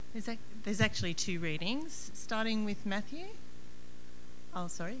There's actually two readings, starting with Matthew.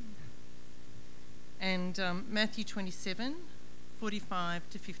 And Matthew 27, 45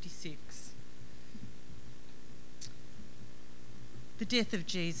 to 56. The death of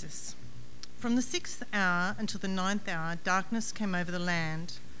Jesus. From the 6th hour until the 9th hour, darkness came over the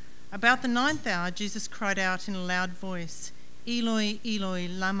land. About the 9th hour, Jesus cried out in a loud voice, "Eloi, Eloi,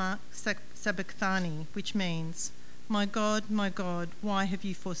 lama sabachthani," which means, my God, why have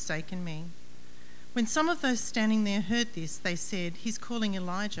you forsaken me?" When some of those standing there heard this, they said, "He's calling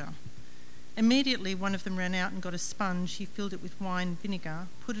Elijah." Immediately one of them ran out and got a sponge. He filled it with wine vinegar,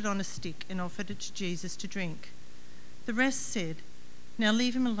 put it on a stick, and offered it to Jesus to drink. The rest said, "Now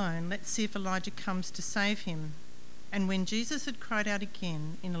leave him alone. Let's see if Elijah comes to save him." And when Jesus had cried out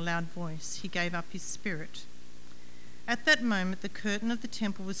again in a loud voice, he gave up his spirit. At that moment, the curtain of the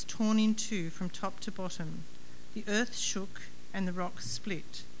temple was torn in two from top to bottom. The earth shook and the rocks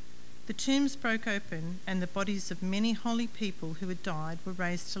split. The tombs broke open, and the bodies of many holy people who had died were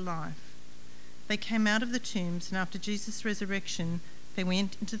raised to life. They came out of the tombs, and after Jesus' resurrection, they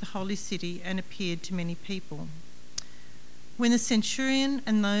went into the holy city and appeared to many people. When the centurion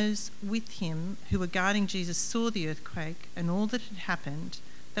and those with him who were guarding Jesus saw the earthquake and all that had happened,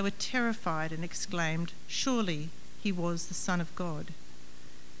 they were terrified and exclaimed, "Surely he was the Son of God."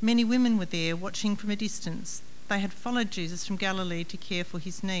 Many women were there watching from a distance. They had followed Jesus from Galilee to care for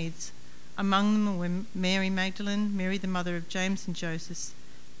his needs. Among them were Mary Magdalene, Mary the mother of James and Joseph,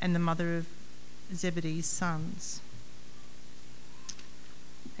 and the mother of Zebedee's sons.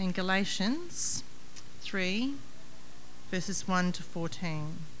 And Galatians 3, verses 1 to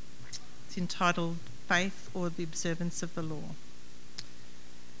 14. It's entitled Faith or the Observance of the Law.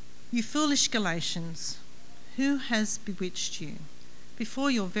 "You foolish Galatians, who has bewitched you?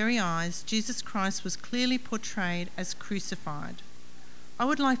 Before your very eyes, Jesus Christ was clearly portrayed as crucified. I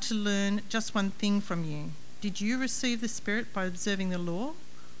would like to learn just one thing from you. Did you receive the Spirit by observing the law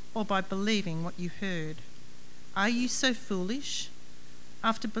or by believing what you heard? Are you so foolish?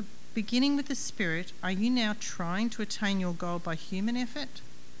 After beginning with the Spirit, are you now trying to attain your goal by human effort?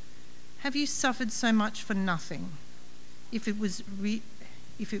 Have you suffered so much for nothing, if it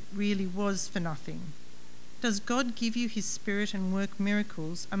really was for nothing? Does God give you his Spirit and work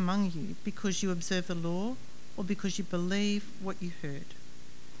miracles among you because you observe the law or because you believe what you heard?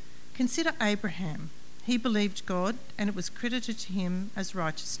 Consider Abraham. He believed God, and it was credited to him as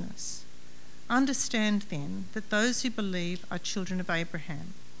righteousness. Understand then that those who believe are children of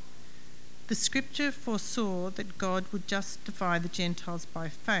Abraham. The scripture foresaw that God would justify the Gentiles by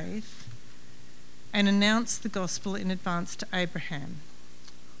faith and announce the gospel in advance to Abraham.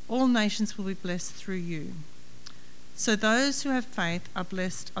 All nations will be blessed through you. So those who have faith are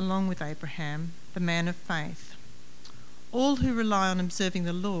blessed along with Abraham, the man of faith. All who rely on observing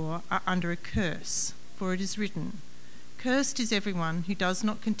the law are under a curse, for it is written, 'Cursed is everyone who does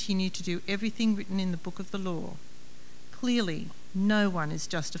not continue to do everything written in the book of the law.' Clearly, no one is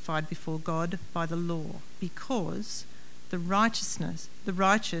justified before God by the law, because the righteous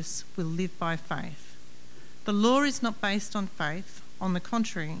will live by faith. The law is not based on faith. On the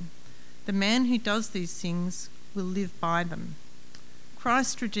contrary, the man who does these things will live by them.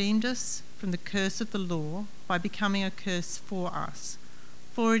 Christ redeemed us from the curse of the law by becoming a curse for us.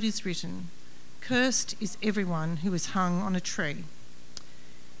 For it is written, 'Cursed is everyone who is hung on a tree.'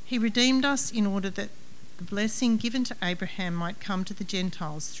 He redeemed us in order that the blessing given to Abraham might come to the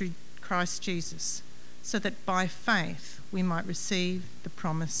Gentiles through Christ Jesus, so that by faith we might receive the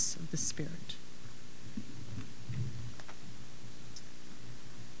promise of the Spirit."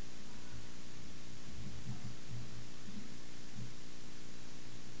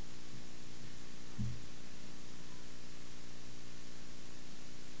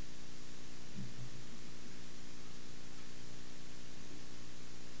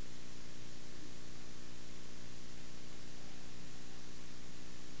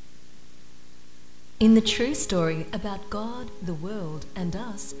 In the true story about God, the world, and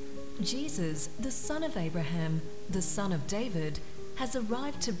us, Jesus, the son of Abraham, the son of David, has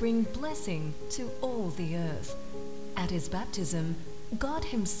arrived to bring blessing to all the earth. At his baptism, God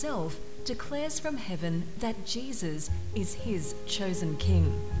himself declares from heaven that Jesus is his chosen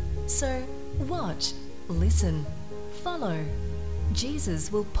king. So watch, listen, follow.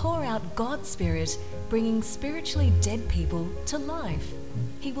 Jesus will pour out God's Spirit, bringing spiritually dead people to life.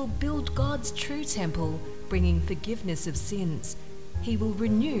 He will build God's true temple, bringing forgiveness of sins. He will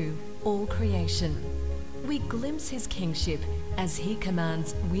renew all creation. We glimpse his kingship as he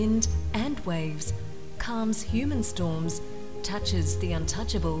commands wind and waves, calms human storms, touches the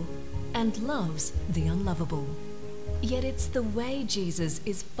untouchable, and loves the unlovable. Yet it's the way Jesus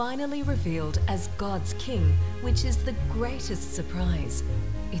is finally revealed as God's King which is the greatest surprise.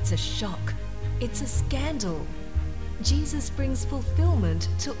 It's a shock. It's a scandal. Jesus brings fulfillment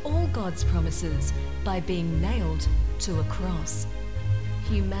to all God's promises by being nailed to a cross.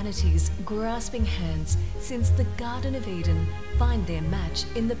 Humanity's grasping hands since the Garden of Eden find their match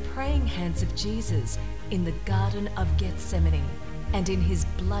in the praying hands of Jesus in the Garden of Gethsemane and in his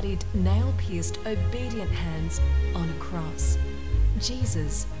bloodied, nail-pierced, obedient hands on a cross.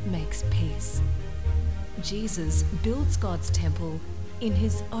 Jesus makes peace. Jesus builds God's temple in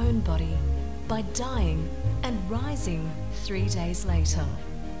his own body by dying and rising 3 days later.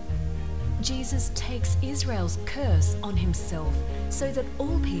 Jesus takes Israel's curse on himself so that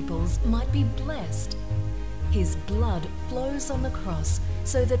all peoples might be blessed. His blood flows on the cross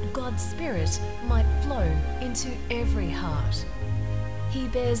so that God's Spirit might flow into every heart. He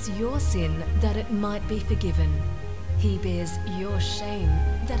bears your sin that it might be forgiven. He bears your shame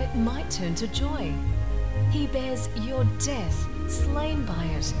that it might turn to joy. He bears your death, slain by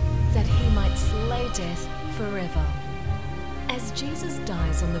it, that he might slay death forever. As Jesus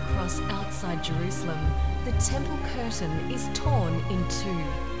dies on the cross outside Jerusalem, the temple curtain is torn in two.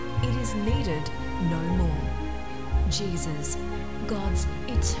 It is needed no more. Jesus, God's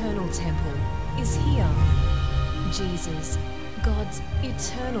eternal temple, is here. Jesus, God's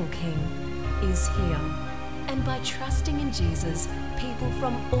eternal King, is here. And by trusting in Jesus, people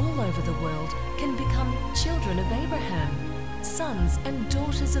from all over the world can become children of Abraham, sons and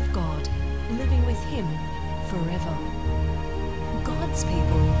daughters of God, living with him forever. God's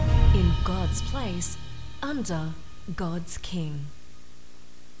people in God's place under God's King.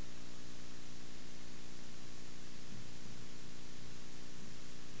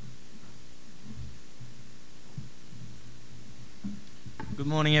 Good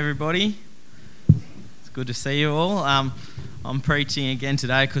morning, everybody. It's good to see you all. I'm preaching again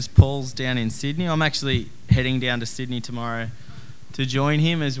today because Paul's down in Sydney. I'm actually heading down to Sydney tomorrow to join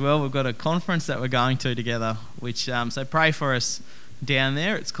him as well. We've got a conference that we're going to together, which so pray for us down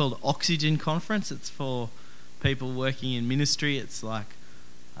there. It's called Oxygen Conference. It's for people working in ministry. It's like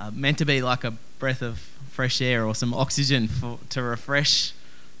meant to be like a breath of fresh air or some oxygen to refresh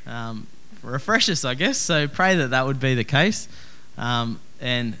us, I guess. So pray that would be the case.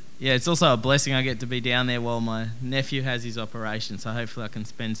 And yeah, it's also a blessing I get to be down there while my nephew has his operation. So hopefully I can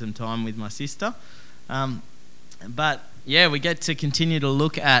spend some time with my sister. But yeah, we get to continue to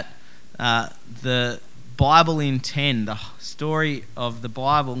look at the Bible in 10, the story of the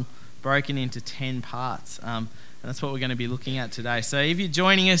Bible broken into 10 parts. And that's what we're going to be looking at today. So if you're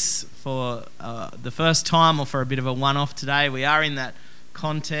joining us for the first time or for a bit of a one-off today, we are in that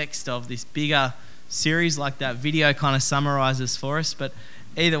context of this bigger series, like that video kind of summarizes for us. But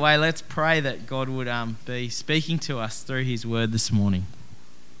either way, let's pray that God would be speaking to us through his word this morning.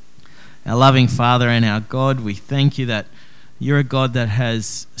 Our loving Father and our God, we thank you that you're a God that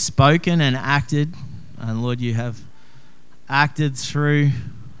has spoken and acted. And Lord, you have acted through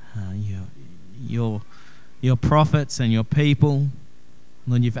your prophets and your people.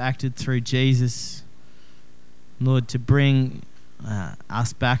 Lord, you've acted through Jesus, Lord, to bring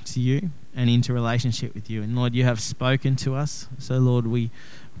us back to you and into relationship with you. And Lord, you have spoken to us. So Lord, we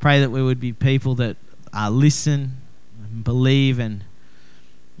pray that we would be people that listen, and believe, and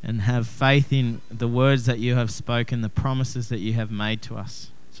have faith in the words that you have spoken, the promises that you have made to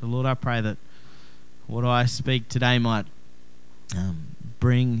us. So Lord, I pray that what I speak today might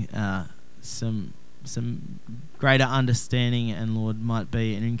bring some greater understanding, and Lord, might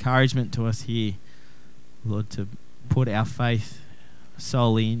be an encouragement to us here, Lord, to put our faith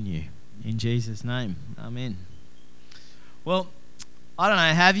solely in you. In Jesus' name, amen. Well, I don't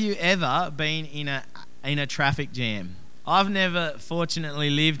know, have you ever been in a traffic jam? I've never,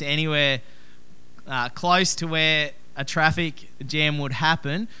 fortunately, lived anywhere close to where a traffic jam would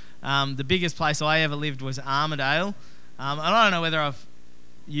happen. The biggest place I ever lived was Armidale. And I don't know whether I've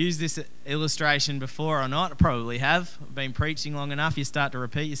used this illustration before or not. I probably have. I've been preaching long enough. You start to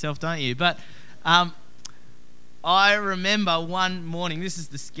repeat yourself, don't you? But I remember one morning, this is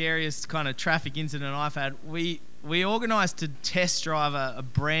the scariest kind of traffic incident I've had. We organised to test drive a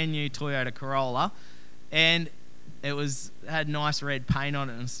brand new Toyota Corolla, and it had nice red paint on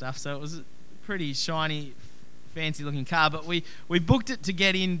it and stuff, so it was a pretty shiny, fancy looking car. But we booked it to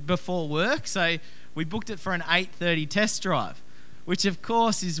get in before work, so we booked it for an 8:30 test drive, which of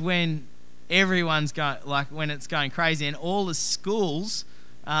course is when everyone's when it's going crazy, and all the schools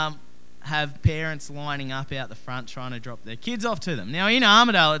have parents lining up out the front trying to drop their kids off to them. Now in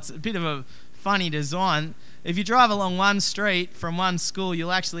Armidale, it's a bit of a funny design. If you drive along one street from one school,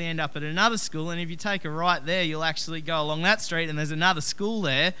 you'll actually end up at another school. And if you take a right there, you'll actually go along that street and there's another school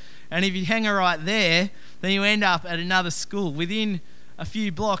there. And if you hang a right there, then you end up at another school. Within a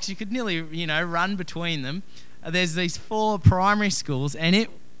few blocks, you could nearly, run between them. There's these 4 primary schools, and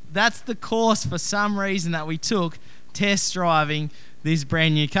that's the course for some reason that we took test driving this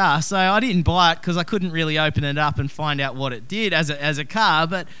brand new car. So I didn't buy it because I couldn't really open it up and find out what it did as a car,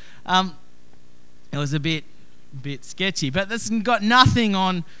 but it was a bit sketchy. But that's got nothing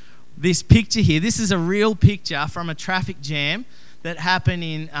on this picture here. This is a real picture from a traffic jam that happened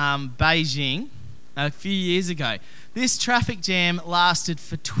in Beijing a few years ago. This traffic jam lasted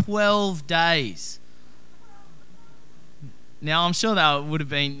for 12 days. Now, I'm sure there would have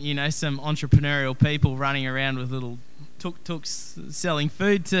been, some entrepreneurial people running around with little tuk-tuks selling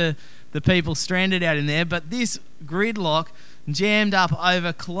food to the people stranded out in there, but this gridlock jammed up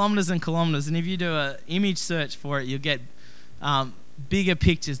over kilometres and kilometres, and if you do an image search for it, you'll get bigger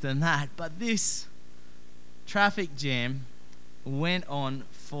pictures than that. But this traffic jam went on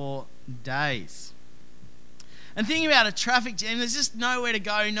for days. And thinking about a traffic jam, there's just nowhere to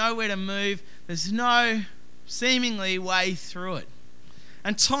go, nowhere to move. There's no seemingly way through it.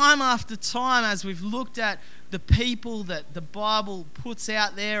 And time after time, as we've looked at the people that the Bible puts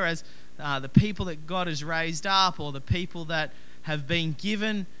out there as the people that God has raised up, or the people that have been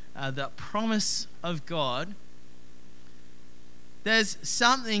given the promise of God, there's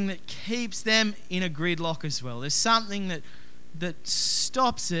something that keeps them in a gridlock as well. There's something that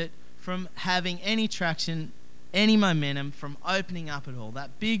stops it from having any traction, any momentum, from opening up at all.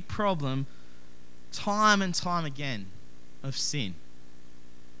 That big problem, time and time again, of sin.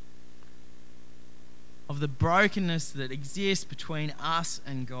 Of the brokenness that exists between us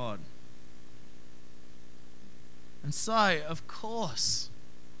and God. And so, of course,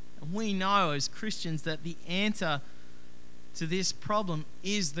 we know as Christians that the answer to this problem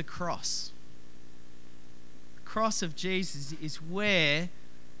is the cross. The cross of Jesus is where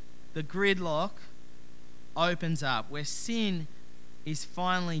the gridlock opens up, where sin is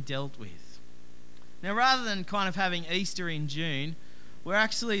finally dealt with. Now, rather than kind of having Easter in June, we're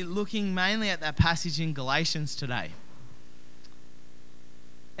actually looking mainly at that passage in Galatians today.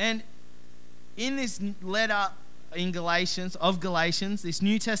 And in this letter in Galatians, this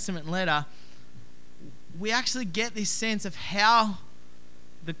New Testament letter, we actually get this sense of how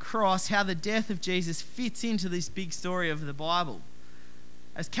the cross, how the death of Jesus fits into this big story of the Bible.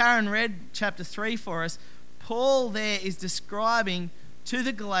 As Karen read chapter 3 for us, Paul there is describing to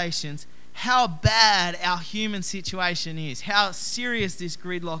the Galatians how bad our human situation is, how serious this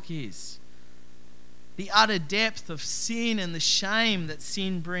gridlock is, the utter depth of sin and the shame that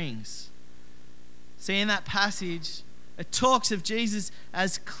sin brings. See, in that passage, it talks of Jesus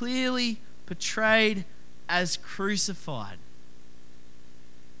as clearly portrayed as crucified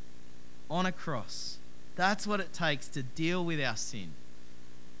on a cross. That's what it takes to deal with our sin,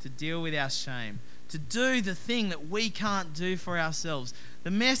 to deal with our shame, to do the thing that we can't do for ourselves. The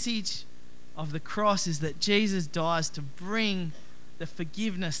message of the cross is that Jesus dies to bring the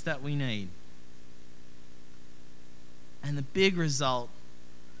forgiveness that we need. And the big result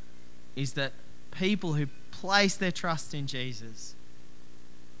is that people who place their trust in Jesus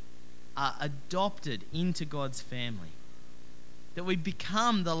are adopted into God's family. That we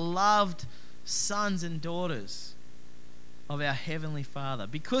become the loved sons and daughters of our Heavenly Father.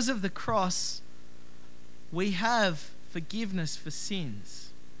 Because of the cross, we have forgiveness for sins.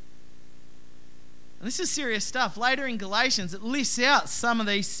 And this is serious stuff. Later in Galatians, it lists out some of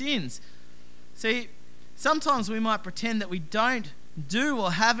these sins. See, sometimes we might pretend that we don't do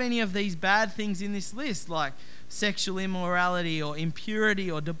or have any of these bad things in this list, like sexual immorality or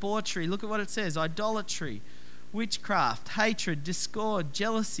impurity or debauchery. Look at what it says: idolatry, witchcraft, hatred, discord,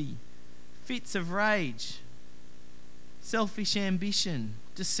 jealousy, fits of rage, selfish ambition,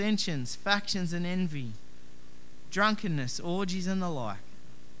 dissensions, factions and envy, drunkenness, orgies and the like.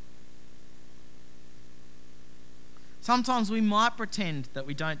 Sometimes we might pretend that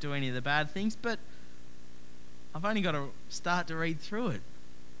we don't do any of the bad things, but I've only got to start to read through it,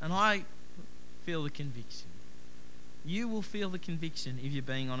 and I feel the conviction. You will feel the conviction if you're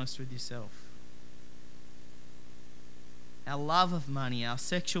being honest with yourself. Our love of money, our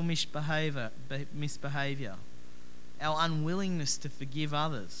sexual misbehaviour, our unwillingness to forgive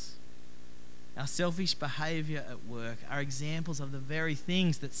others, our selfish behaviour at work are examples of the very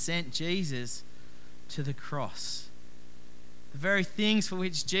things that sent Jesus to the cross. The very things for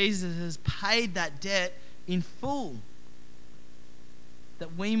which Jesus has paid that debt in full,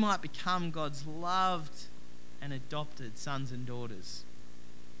 that we might become God's loved and adopted sons and daughters.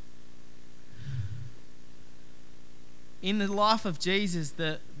 in the life of Jesus,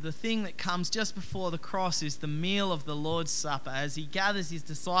 the thing that comes just before the cross is the meal of the Lord's Supper, as he gathers his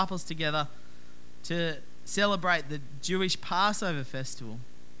disciples together to celebrate the Jewish Passover festival.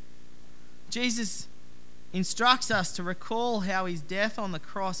 Jesus instructs us to recall how his death on the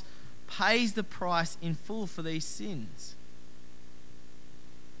cross pays the price in full for these sins.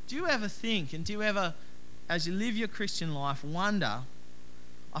 Do you ever think, and do you ever, as you live your Christian life, wonder,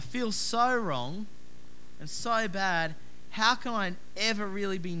 I feel so wrong and so bad, how can I ever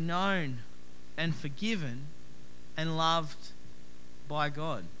really be known and forgiven and loved by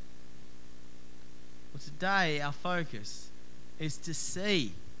God? Well, today our focus is to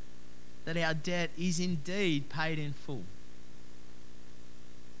see that our debt is indeed paid in full,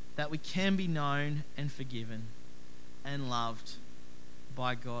 that we can be known and forgiven and loved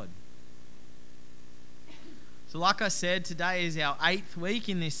by God. So like I said, today is our 8th week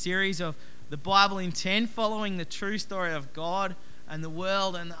in this series of the Bible in 10, following the true story of God and the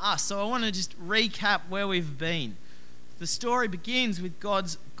world and us. So I want to just recap where we've been. The story begins with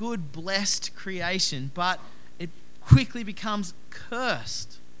God's good, blessed creation, but it quickly becomes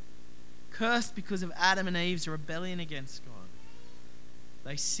cursed. Cursed because of Adam and Eve's rebellion against God.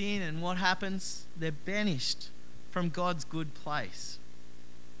 They sin, and what happens? They're banished from God's good place.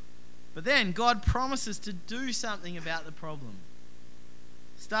 But then God promises to do something about the problem.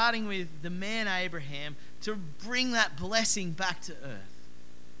 Starting with the man Abraham, to bring that blessing back to earth,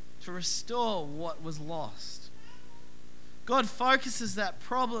 to restore what was lost. God focuses that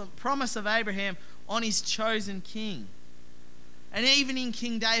promise of Abraham on his chosen king. And even in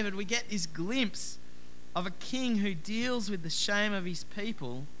King David, we get this glimpse of a king who deals with the shame of his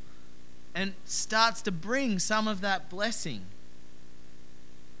people and starts to bring some of that blessing.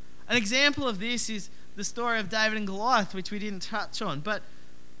 An example of this is the story of David and Goliath, which we didn't touch on. But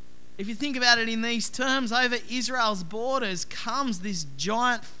if you think about it in these terms, over Israel's borders comes this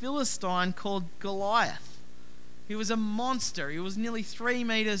giant Philistine called Goliath. He was a monster. He was nearly 3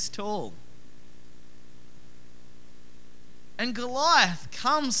 meters tall. And Goliath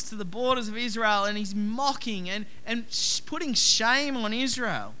comes to the borders of Israel, and he's mocking and putting shame on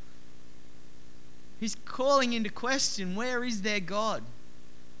Israel. He's calling into question, where is their God?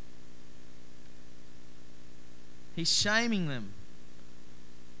 He's shaming them.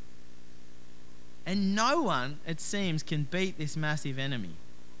 And no one, it seems, can beat this massive enemy.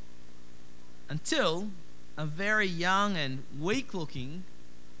 Until a very young and weak-looking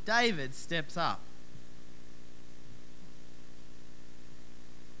David steps up.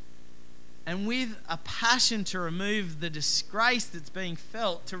 And with a passion to remove the disgrace that's being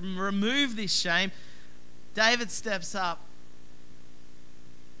felt, to remove this shame, David steps up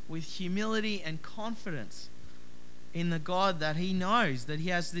with humility and confidence in the God that he knows, that he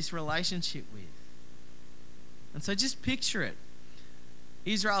has this relationship with. And so just picture it.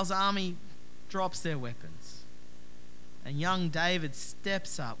 Israel's army drops their weapons. And young David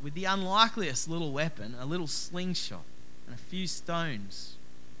steps up with the unlikeliest little weapon, a little slingshot and a few stones.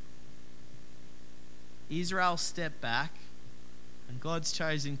 Israel stepped back, and God's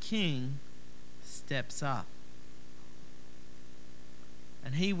chosen king steps up.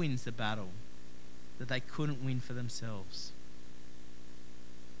 And he wins the battle that they couldn't win for themselves.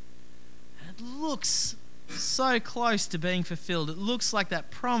 And it looks so close to being fulfilled. It looks like that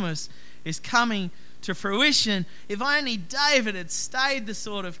promise is coming to fruition. If only David had stayed the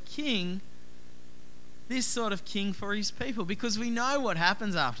sort of king, this sort of king for his people. Because we know what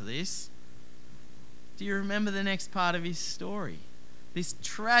happens after this. Do you remember the next part of his story? This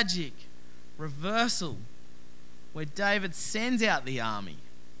tragic reversal where David sends out the army,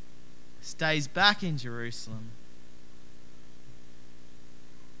 stays back in Jerusalem,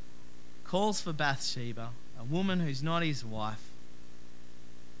 calls for Bathsheba, a woman who's not his wife,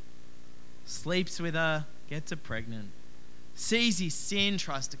 sleeps with her, gets her pregnant, sees his sin,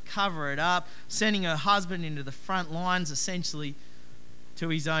 tries to cover it up, sending her husband into the front lines, essentially to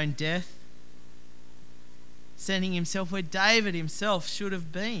his own death, sending himself where David himself should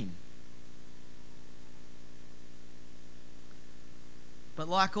have been. But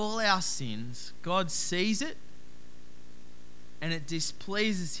like all our sins, God sees it and it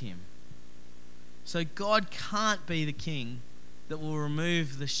displeases him. So God can't be the king that will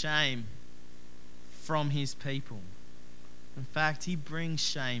remove the shame from his people. In fact, he brings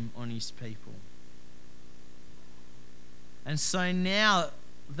shame on his people. And so now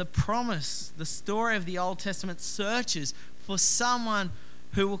the promise, the story of the Old Testament searches for someone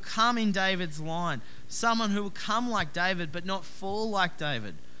who will come in David's line, someone who will come like David but not fall like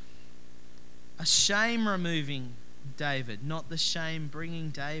David. A shame-removing David, not the shame-bringing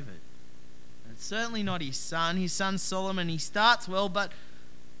David. And it's certainly not his son. His son Solomon, he starts well, but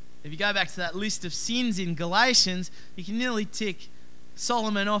if you go back to that list of sins in Galatians, you can nearly tick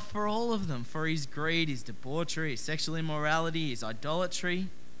Solomon off for all of them, for his greed, his debauchery, his sexual immorality, his idolatry.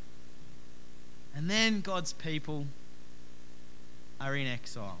 And then God's people are in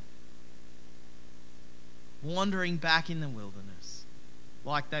exile, wandering back in the wilderness,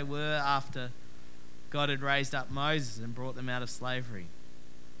 like they were after God had raised up Moses and brought them out of slavery.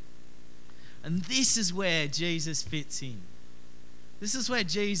 And this is where Jesus fits in. This is where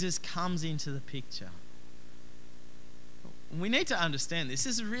Jesus comes into the picture. We need to understand this.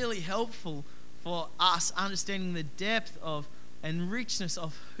 This is really helpful for us understanding the depth of and richness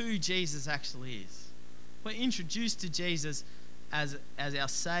of who Jesus actually is. We're introduced to Jesus as our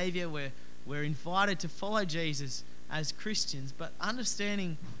Saviour. We're invited to follow Jesus as Christians, but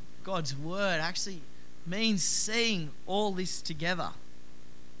understanding God's Word actually means seeing all this together.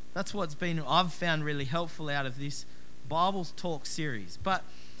 That's what's been I've found really helpful out of this Bible Talk series. But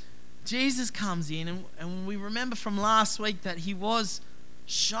Jesus comes in, and we remember from last week that he was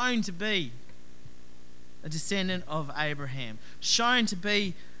shown to be a descendant of Abraham, shown to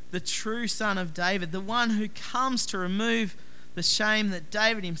be the true son of David, the one who comes to remove the shame that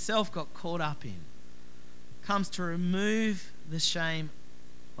David himself got caught up in, comes to remove the shame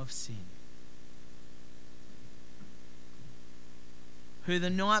of sin. Who the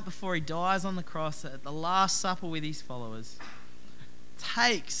night before he dies on the cross at the Last Supper with his followers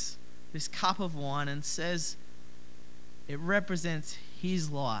takes this cup of wine and says it represents his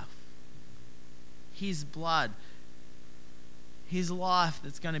life, his blood, his life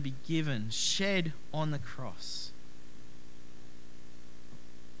that's going to be given, shed on the cross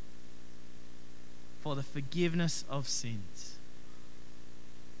for the forgiveness of sins.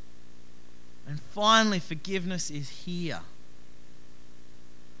 And finally, forgiveness is here.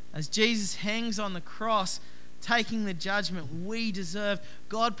 As Jesus hangs on the cross, taking the judgment we deserve,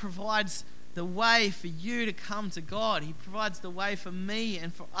 God provides the way for you to come to God. He provides the way for me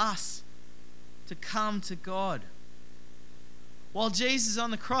and for us to come to God. While Jesus is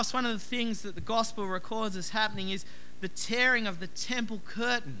on the cross, one of the things that the gospel records as happening is the tearing of the temple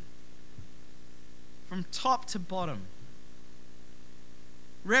curtain from top to bottom,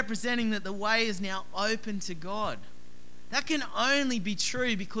 representing that the way is now open to God. That can only be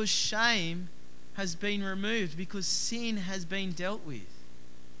true because shame has been removed, because sin has been dealt with.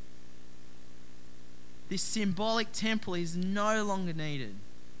 This symbolic temple is no longer needed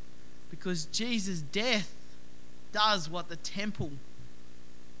because Jesus' death does what the temple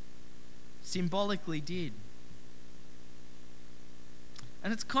symbolically did.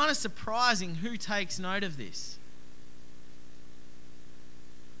 And it's kind of surprising who takes note of this.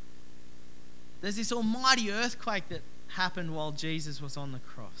 There's this almighty earthquake that happened while Jesus was on the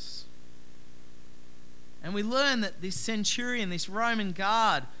cross. And we learn that this centurion, this Roman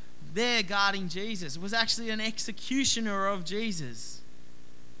guard there guarding Jesus, was actually an executioner of Jesus.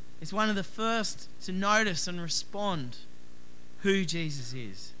 It's one of the first to notice and respond who Jesus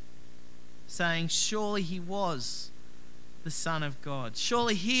is, saying, surely he was the Son of God.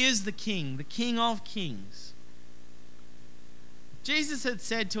 Surely he is the King of Kings. Jesus had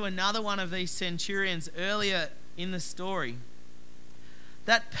said to another one of these centurions earlier in the story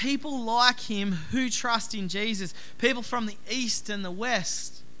that people like him who trust in Jesus, people from the east and the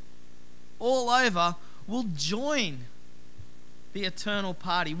west, all over, will join the eternal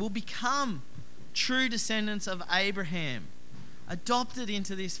party, will become true descendants of Abraham, adopted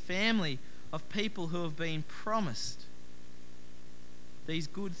into this family of people who have been promised these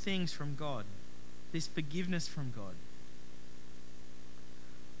good things from God, this forgiveness from God.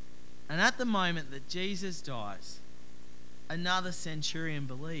 And at the moment that Jesus dies, another centurion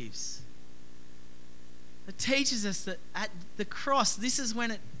believes. It teaches us that at the cross, this is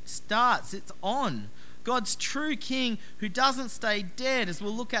when it starts. It's on. God's true King, who doesn't stay dead, as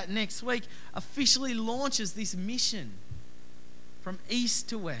we'll look at next week, officially launches this mission from east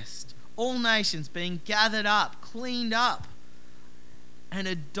to west. All nations being gathered up, cleaned up, and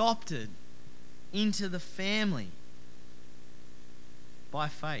adopted into the family by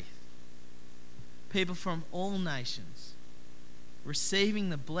faith. People from all nations receiving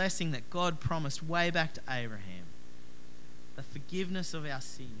the blessing that God promised way back to Abraham, the forgiveness of our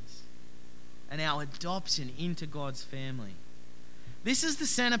sins and our adoption into God's family. This is the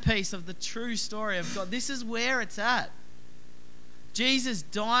centerpiece of the true story of God. This is where it's at. Jesus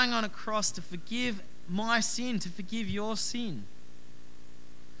dying on a cross to forgive my sin, to forgive your sin,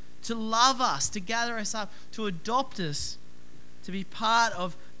 to love us, to gather us up, to adopt us, to be part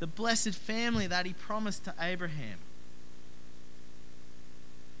of the blessed family that he promised to Abraham.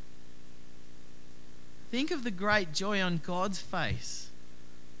 Think of the great joy on God's face.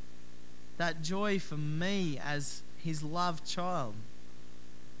 That joy for me as his loved child.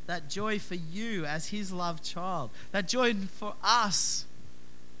 That joy for you as his loved child. That joy for us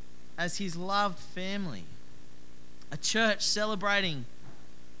as his loved family. A church celebrating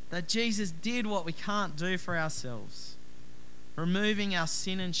that Jesus did what we can't do for ourselves, removing our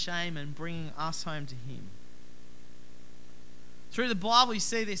sin and shame and bringing us home to him. Through the Bible, you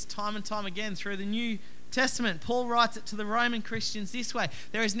see this time and time again. Through the New Testament, Paul writes it to the Roman Christians this way: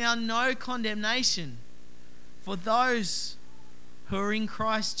 there is now no condemnation for those who are in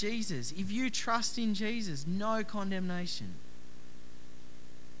Christ Jesus. If you trust in Jesus, no condemnation.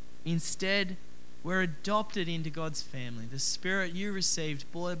 Instead, we're adopted into God's family. The Spirit you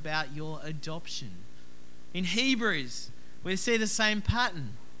received brought about your adoption. In Hebrews, we see the same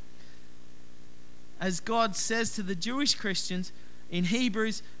pattern. As God says to the Jewish Christians in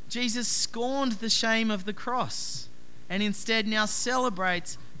Hebrews, Jesus scorned the shame of the cross and instead now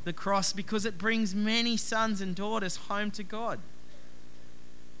celebrates the cross because it brings many sons and daughters home to God.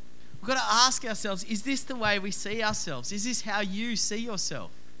 We've got to ask ourselves, is this the way we see ourselves? Is this how you see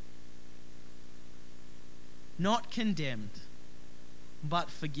yourself? Not condemned,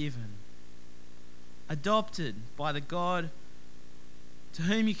 but forgiven. Adopted by the God to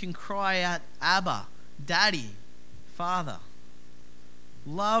whom you can cry out, Abba, Daddy, Father.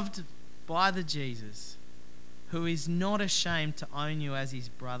 Loved by the Jesus who is not ashamed to own you as his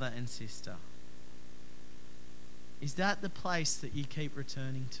brother and sister. Is that the place that you keep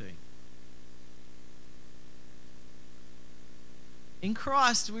returning to? In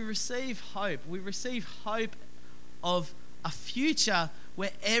Christ, we receive hope. We receive hope of a future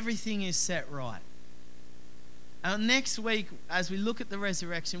where everything is set right. And next week, as we look at the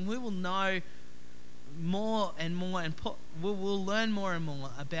resurrection, we will know more and more, and we'll learn more and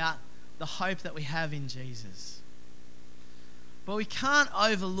more about the hope that we have in Jesus. But we can't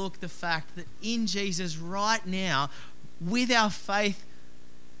overlook the fact that in Jesus right now, with our faith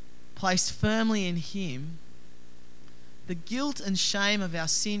placed firmly in him, the guilt and shame of our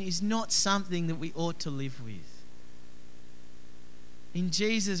sin is not something that we ought to live with. In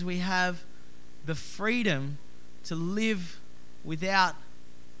Jesus, we have the freedom to live without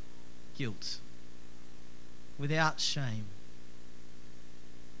guilt, without shame.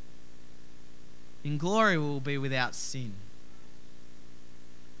 In glory, we will be without sin.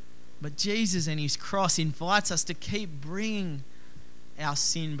 But Jesus and his cross invites us to keep bringing our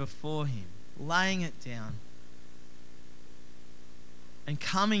sin before him, laying it down, and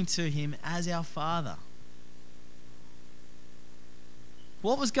coming to him as our Father.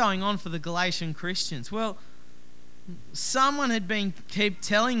 What was going on for the Galatian Christians? Well, someone had been keep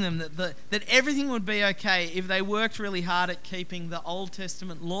telling them that everything would be okay if they worked really hard at keeping the Old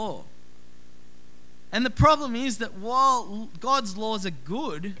Testament law. And the problem is that while God's laws are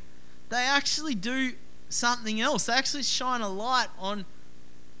good, they actually do something else. They actually shine a light on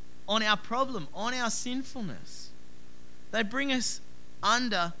our problem, on our sinfulness. They bring us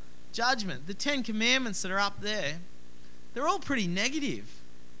under judgment. The 10 Commandments that are up there, they're all pretty negative.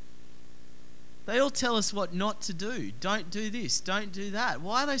 They all tell us what not to do. Don't do this, don't do that.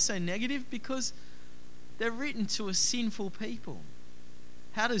 Why are they so negative? Because they're written to a sinful people.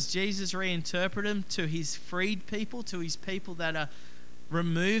 How does Jesus reinterpret them? To his freed people, to his people that are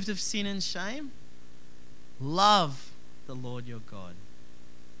removed of sin and shame? Love the Lord your God.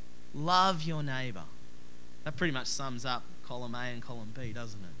 Love your neighbour. That pretty much sums up column A and column B,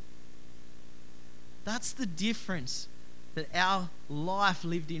 doesn't it? That's the difference that our life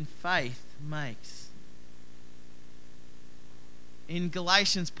lived in faith makes. In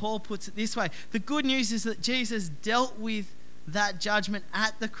Galatians, Paul puts it this way: the good news is that Jesus dealt with that judgment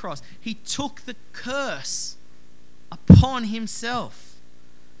at the cross. He took the curse upon himself,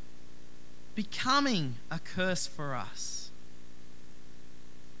 becoming a curse for us.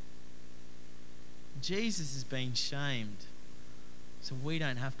 Jesus has been shamed, so we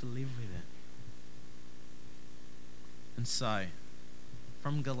don't have to live with it. And so,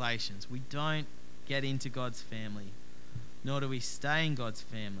 from Galatians, we don't get into God's family, nor do we stay in God's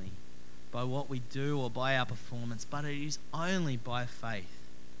family by what we do or by our performance, but it is only by faith.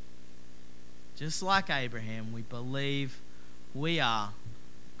 Just like Abraham, we believe we are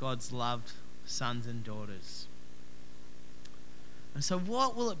God's loved sons and daughters. And so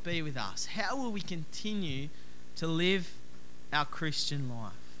what will it be with us? How will we continue to live our Christian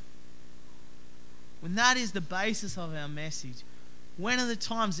life? When that is the basis of our message, when are the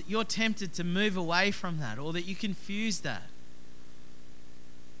times that you're tempted to move away from that, or that you confuse that?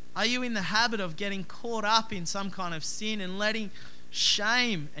 Are you in the habit of getting caught up in some kind of sin and letting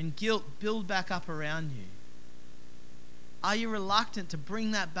shame and guilt build back up around you? Are you reluctant to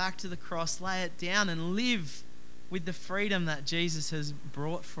bring that back to the cross, lay it down, and live with the freedom that Jesus has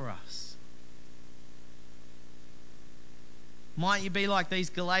brought for us? Might you be like these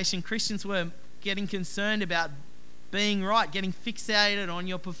Galatian Christians were, getting concerned about being right, getting fixated on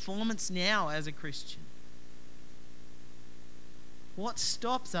your performance now as a Christian? What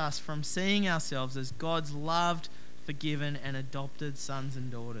stops us from seeing ourselves as God's loved, forgiven, and adopted sons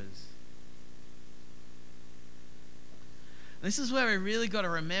and daughters? This is where we really got to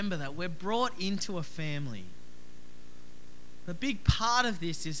remember that we're brought into a family. The big part of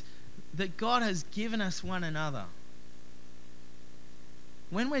this is that God has given us one another.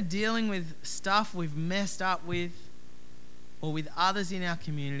 When we're dealing with stuff we've messed up with, or with others in our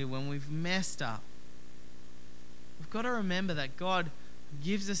community, when we've messed up, we've got to remember that God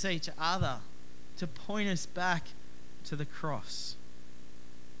gives us each other to point us back to the cross.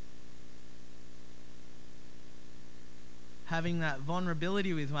 Having that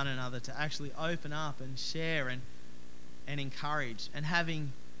vulnerability with one another to actually open up and share and encourage, and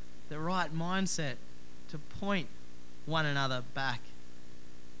having the right mindset to point one another back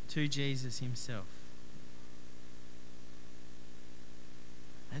to Jesus himself.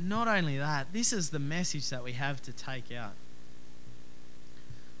 And not only that, this is the message that we have to take out.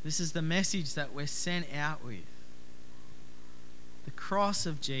 This is the message that we're sent out with. The cross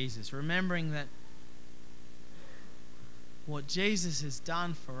of Jesus, remembering that what Jesus has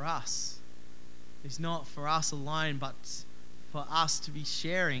done for us is not for us alone, but for us to be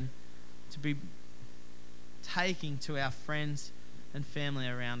sharing, to be taking to our friends and family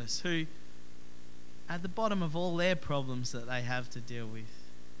around us, who, at the bottom of all their problems that they have to deal with,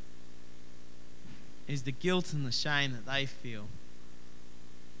 is the guilt and the shame that they feel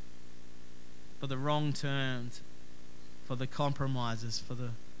for the wrong turns, for the compromises, for the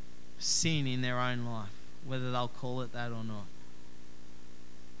sin in their own life, whether they'll call it that or not.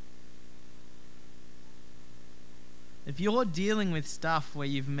 If you're dealing with stuff where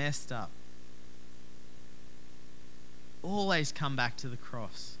you've messed up, always come back to the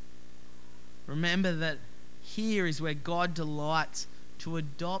cross. Remember that here is where God delights to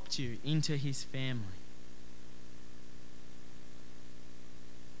adopt you into his family.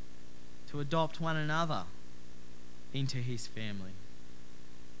 To adopt one another into his family.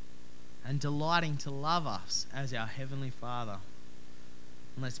 And delighting to love us as our Heavenly Father.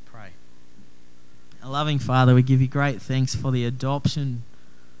 And let's pray. Our loving Father, we give you great thanks for the adoption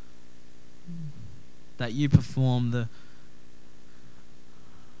that you perform, the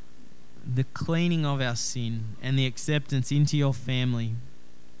cleaning of our sin and the acceptance into your family.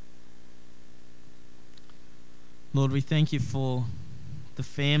 Lord, we thank you for the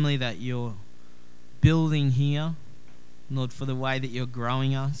family that you're building here. Lord, for the way that you're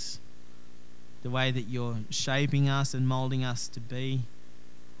growing us, the way that you're shaping us and molding us to be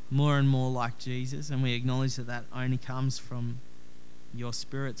more and more like Jesus. And we acknowledge that that only comes from your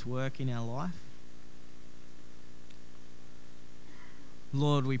Spirit's work in our life.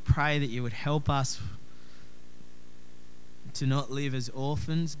 Lord, we pray that you would help us to not live as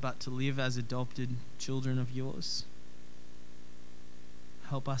orphans, but to live as adopted children of yours.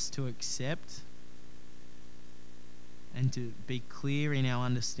 Help us to accept and to be clear in our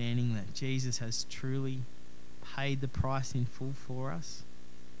understanding that Jesus has truly paid the price in full for us.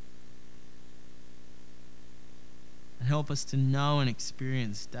 And help us to know and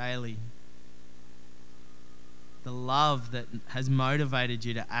experience daily the love that has motivated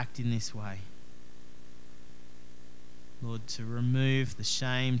you to act in this way. Lord, to remove the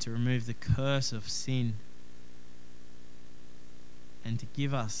shame, to remove the curse of sin, and to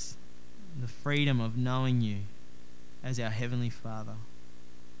give us the freedom of knowing you as our Heavenly Father.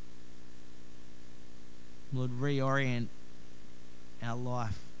 Lord, reorient our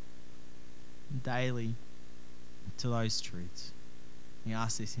life daily to those truths. We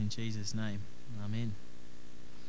ask this in Jesus' name. Amen.